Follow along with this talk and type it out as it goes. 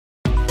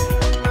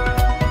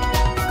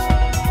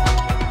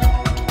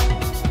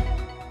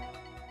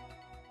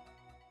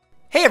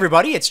Hey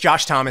everybody, it's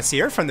Josh Thomas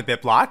here from the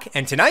BitBlock,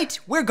 and tonight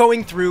we're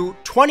going through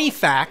 20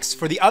 facts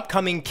for the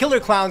upcoming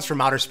Killer Klowns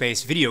from Outer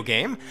Space video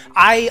game.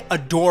 I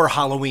adore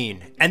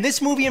Halloween, and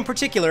this movie in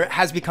particular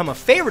has become a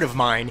favorite of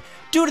mine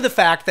due to the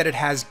fact that it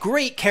has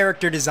great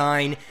character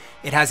design,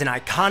 it has an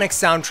iconic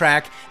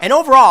soundtrack, and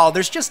overall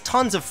there's just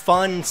tons of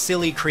fun,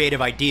 silly,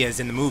 creative ideas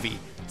in the movie.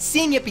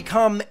 Seeing it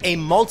become a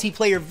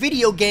multiplayer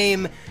video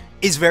game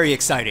is very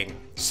exciting.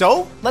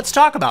 So, let's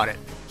talk about it.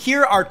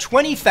 Here are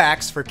 20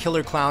 facts for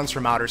Killer Klowns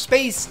from Outer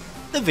Space,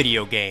 the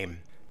video game.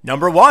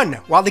 Number 1.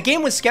 While the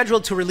game was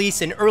scheduled to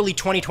release in early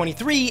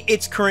 2023,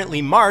 it's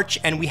currently March,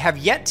 and we have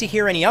yet to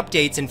hear any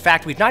updates. In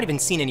fact, we've not even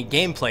seen any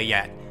gameplay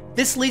yet.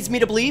 This leads me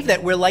to believe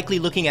that we're likely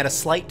looking at a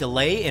slight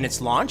delay in its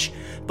launch,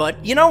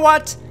 but you know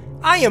what?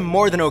 I am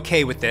more than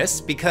okay with this,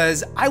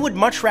 because I would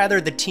much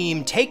rather the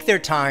team take their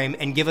time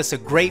and give us a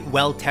great,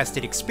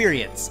 well-tested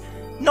experience.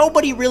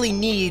 Nobody really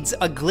needs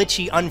a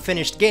glitchy,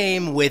 unfinished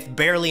game with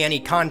barely any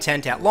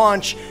content at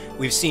launch.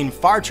 We've seen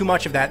far too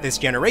much of that this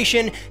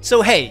generation,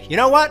 so hey, you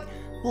know what?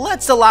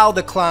 Let's allow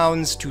the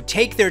clowns to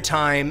take their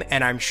time,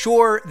 and I'm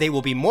sure they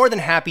will be more than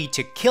happy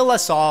to kill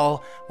us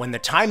all when the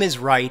time is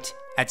right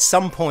at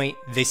some point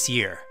this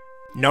year.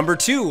 Number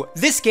 2.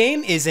 This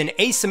game is an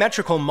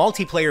asymmetrical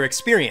multiplayer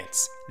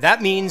experience.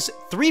 That means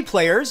 3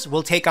 players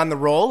will take on the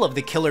role of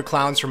the Killer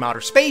Klowns from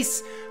Outer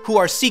Space, who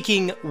are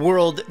seeking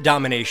world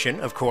domination,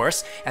 of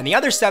course, and the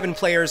other 7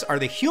 players are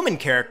the human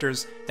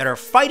characters that are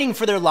fighting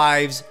for their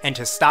lives and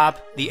to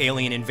stop the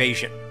alien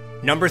invasion.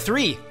 Number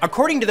 3.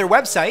 According to their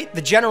website,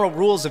 the general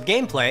rules of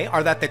gameplay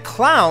are that the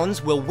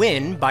clowns will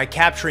win by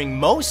capturing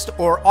most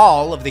or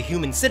all of the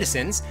human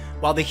citizens,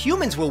 while the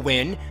humans will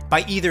win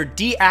by either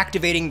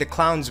deactivating the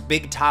clown's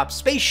big top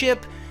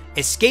spaceship,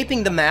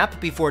 escaping the map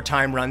before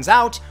time runs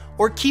out,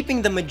 or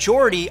keeping the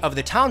majority of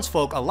the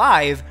townsfolk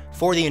alive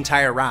for the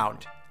entire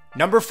round.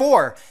 Number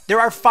 4.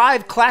 There are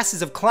 5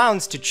 classes of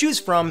clowns to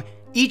choose from,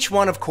 each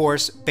one of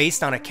course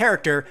based on a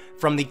character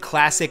from the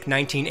classic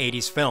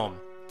 1980s film.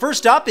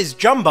 First up is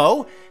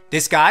Jumbo.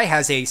 This guy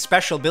has a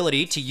special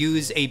ability to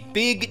use a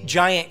big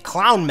giant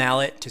clown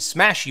mallet to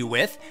smash you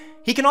with.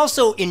 He can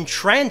also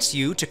entrance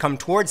you to come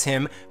towards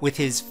him with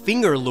his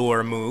finger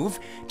lure move,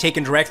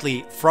 taken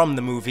directly from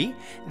the movie.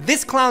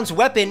 This clown's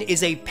weapon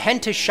is a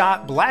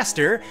pentashot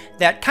blaster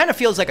that kind of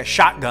feels like a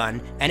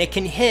shotgun, and it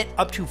can hit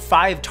up to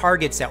 5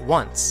 targets at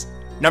once.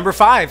 Number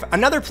 5.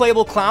 Another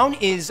playable clown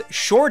is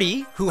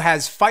Shorty, who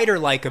has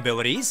fighter-like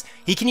abilities.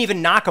 He can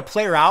even knock a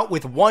player out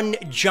with one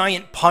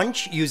giant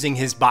punch using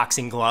his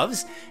boxing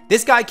gloves.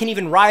 This guy can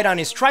even ride on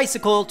his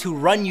tricycle to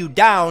run you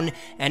down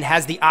and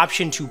has the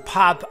option to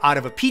pop out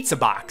of a pizza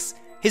box.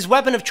 His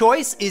weapon of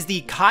choice is the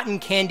Cotton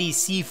Candy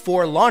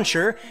C4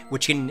 launcher,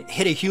 which can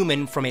hit a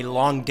human from a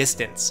long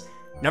distance.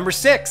 Number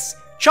 6.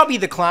 Chubby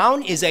the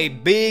Clown is a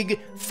big,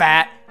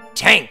 fat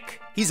tank.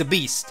 He's a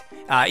beast.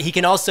 He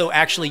can also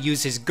actually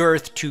use his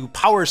girth to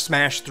power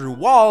smash through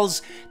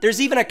walls.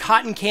 There's even a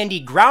cotton candy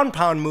ground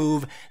pound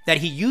move that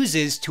he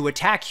uses to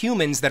attack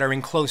humans that are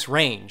in close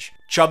range.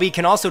 Chubby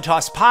can also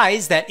toss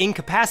pies that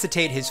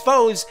incapacitate his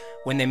foes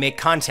when they make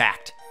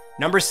contact.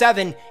 Number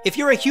 7, if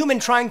you're a human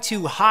trying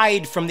to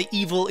hide from the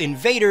evil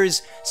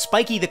invaders,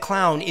 Spiky the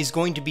Clown is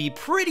going to be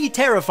pretty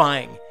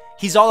terrifying.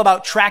 He's all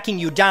about tracking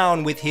you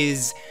down with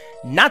his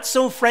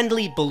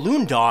not-so-friendly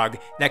balloon dog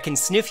that can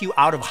sniff you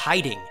out of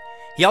hiding.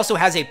 He also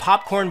has a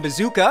popcorn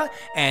bazooka,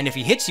 and if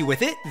he hits you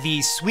with it, the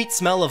sweet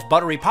smell of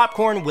buttery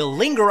popcorn will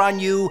linger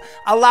on you,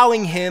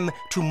 allowing him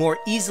to more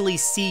easily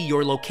see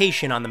your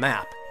location on the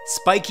map.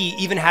 Spiky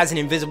even has an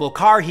invisible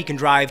car he can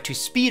drive to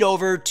speed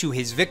over to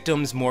his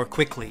victims more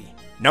quickly.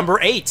 Number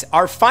 8,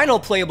 our final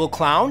playable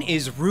clown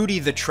is Rudy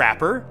the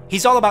Trapper.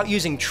 He's all about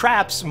using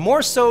traps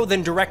more so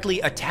than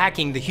directly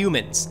attacking the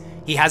humans.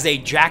 He has a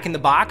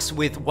jack-in-the-box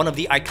with one of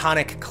the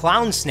iconic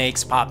clown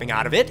snakes popping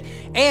out of it,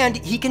 and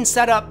he can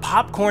set up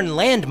popcorn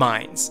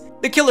landmines.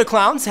 The Killer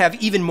Klowns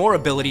have even more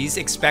abilities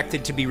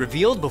expected to be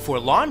revealed before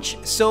launch,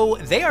 so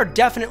they are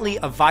definitely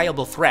a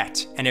viable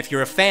threat. And if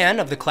you're a fan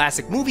of the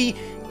classic movie,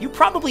 you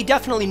probably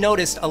definitely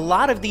noticed a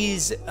lot of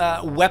these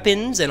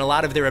weapons and a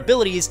lot of their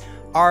abilities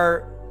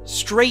are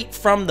straight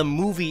from the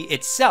movie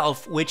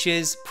itself, which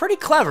is pretty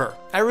clever.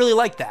 I really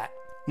like that.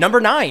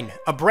 Number 9,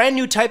 a brand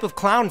new type of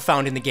clown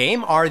found in the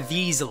game are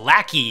these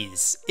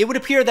lackeys. It would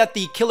appear that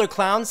the Killer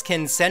Klowns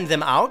can send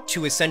them out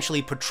to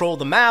essentially patrol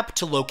the map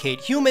to locate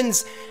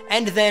humans,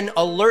 and then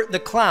alert the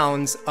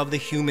clowns of the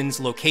humans'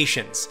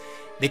 locations.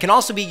 They can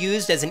also be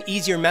used as an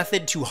easier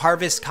method to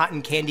harvest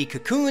cotton candy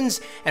cocoons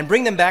and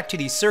bring them back to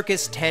the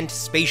circus tent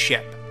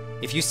spaceship.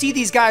 If you see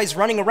these guys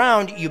running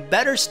around, you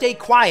better stay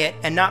quiet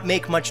and not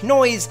make much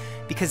noise,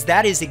 because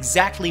that is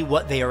exactly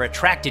what they are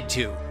attracted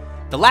to.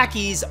 The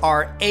lackeys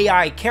are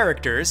AI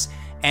characters,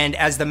 and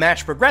as the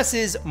match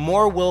progresses,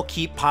 more will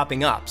keep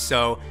popping up,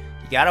 so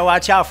you gotta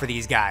watch out for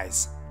these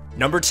guys.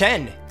 Number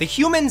 10, the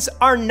humans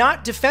are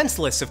not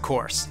defenseless, of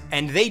course,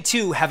 and they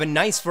too have a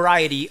nice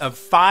variety of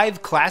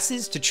 5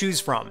 classes to choose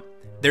from.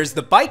 There's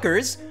the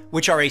bikers,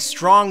 which are a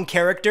strong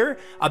character,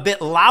 a bit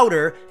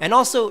louder, and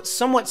also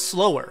somewhat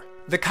slower.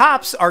 The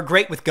cops are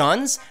great with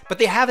guns, but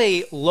they have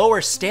a lower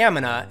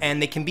stamina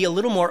and they can be a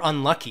little more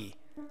unlucky.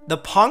 The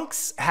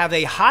punks have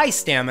a high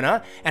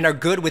stamina and are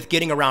good with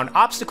getting around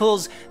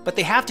obstacles, but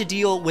they have to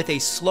deal with a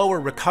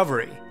slower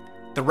recovery.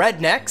 The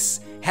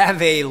rednecks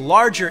have a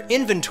larger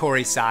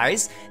inventory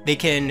size, they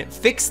can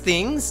fix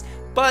things,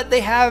 but they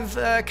have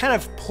kind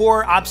of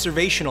poor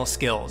observational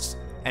skills.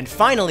 And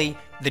finally,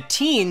 the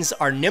teens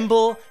are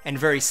nimble and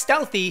very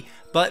stealthy,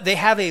 but they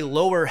have a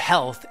lower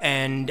health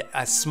and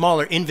a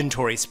smaller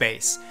inventory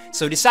space.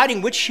 So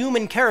deciding which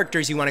human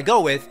characters you want to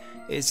go with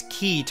is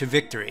key to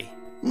victory.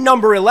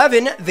 Number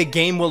 11, the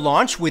game will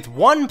launch with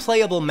one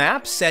playable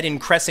map set in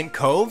Crescent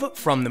Cove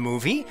from the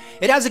movie.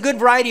 It has a good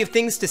variety of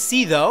things to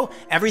see though,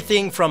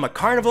 everything from a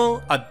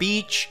carnival, a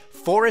beach,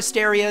 forest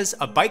areas,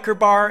 a biker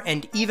bar,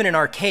 and even an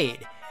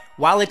arcade.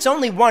 While it's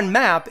only one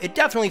map, it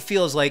definitely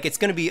feels like it's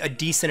going to be a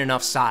decent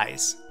enough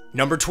size.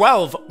 Number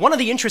 12, one of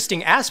the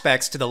interesting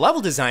aspects to the level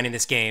design in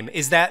this game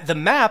is that the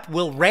map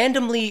will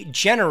randomly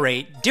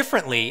generate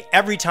differently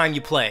every time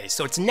you play,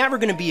 so it's never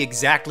going to be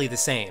exactly the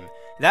same.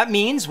 That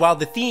means while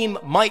the theme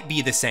might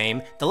be the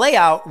same, the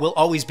layout will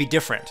always be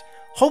different.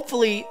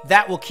 Hopefully,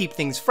 that will keep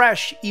things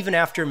fresh even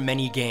after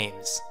many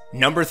games.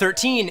 Number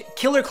 13,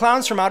 Killer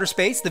Klowns from Outer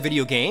Space, the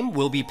video game,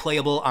 will be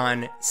playable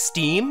on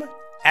Steam,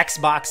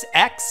 Xbox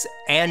X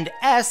and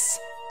S,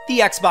 the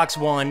Xbox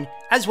One,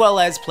 as well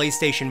as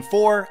PlayStation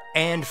 4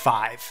 and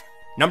 5.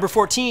 Number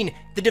 14,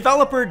 the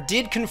developer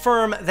did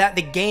confirm that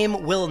the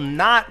game will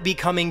not be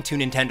coming to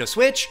Nintendo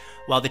Switch.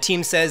 While the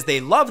team says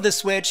they love the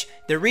Switch,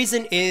 the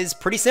reason is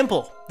pretty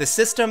simple. The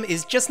system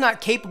is just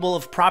not capable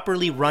of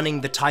properly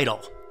running the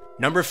title.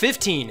 Number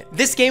 15,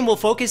 this game will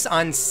focus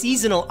on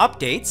seasonal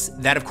updates.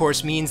 That of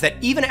course means that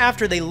even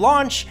after they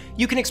launch,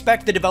 you can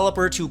expect the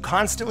developer to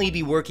constantly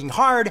be working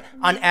hard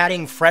on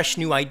adding fresh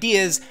new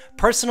ideas.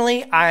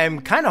 Personally,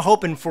 I'm kind of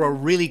hoping for a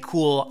really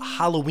cool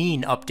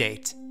Halloween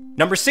update.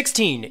 Number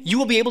 16, you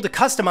will be able to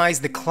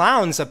customize the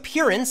clown's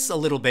appearance a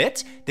little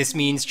bit. This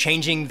means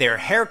changing their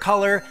hair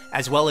color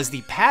as well as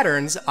the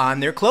patterns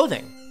on their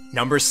clothing.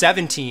 Number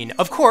 17,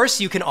 of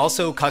course, you can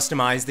also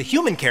customize the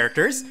human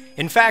characters.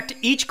 In fact,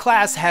 each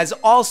class has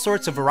all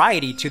sorts of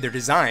variety to their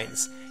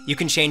designs. You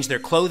can change their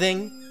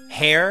clothing,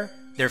 hair,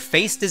 their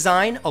face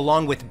design,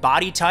 along with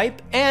body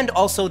type, and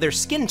also their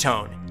skin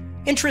tone.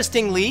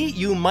 Interestingly,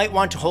 you might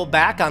want to hold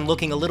back on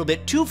looking a little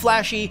bit too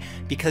flashy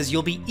because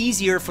you'll be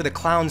easier for the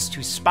clowns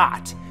to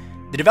spot.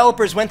 The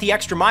developers went the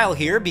extra mile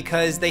here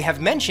because they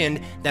have mentioned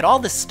that all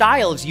the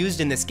styles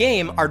used in this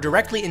game are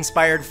directly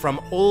inspired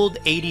from old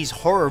 80s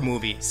horror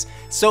movies.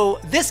 So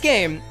this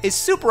game is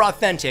super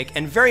authentic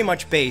and very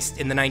much based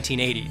in the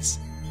 1980s.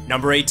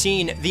 Number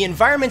 18, the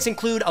environments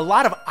include a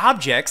lot of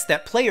objects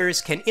that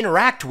players can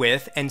interact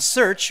with and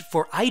search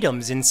for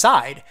items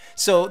inside.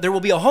 So there will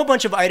be a whole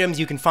bunch of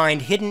items you can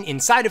find hidden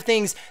inside of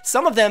things.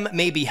 Some of them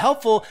may be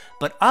helpful,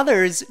 but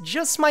others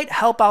just might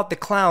help out the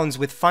clowns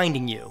with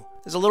finding you.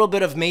 There's a little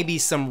bit of maybe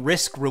some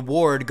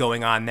risk-reward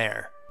going on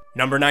there.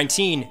 Number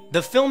 19,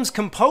 the film's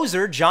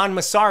composer, John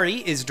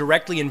Massari, is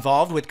directly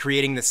involved with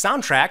creating the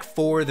soundtrack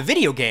for the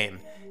video game.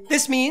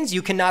 This means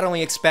you can not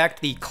only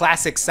expect the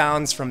classic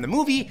sounds from the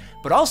movie,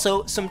 but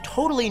also some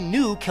totally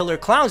new Killer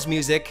Klowns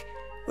music,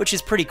 which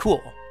is pretty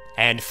cool.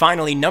 And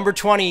finally, number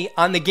 20,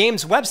 on the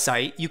game's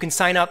website, you can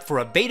sign up for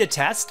a beta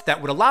test that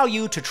would allow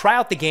you to try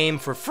out the game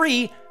for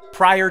free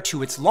prior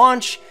to its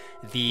launch.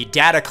 The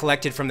data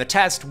collected from the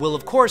test will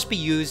of course be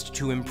used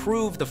to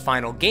improve the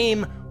final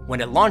game when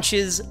it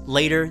launches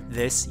later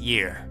this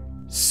year.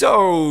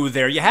 So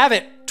there you have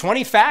it.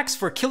 20 facts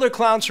for Killer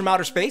Klowns from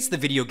Outer Space, the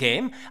video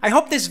game. I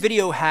hope this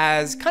video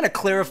has kind of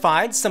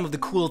clarified some of the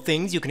cool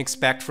things you can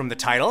expect from the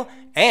title,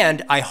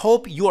 and I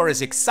hope you are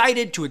as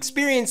excited to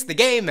experience the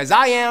game as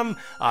I am.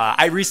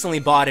 I recently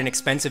bought an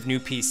expensive new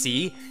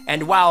PC,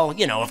 and while,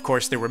 you know, of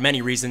course there were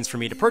many reasons for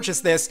me to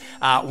purchase this,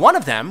 one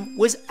of them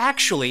was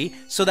actually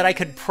so that I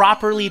could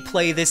properly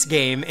play this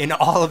game in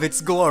all of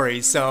its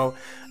glory, so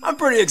I'm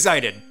pretty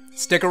excited.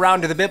 Stick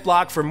around to the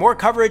BitBlock for more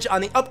coverage on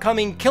the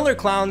upcoming Killer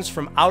Klowns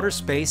from Outer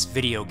Space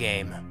video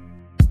game.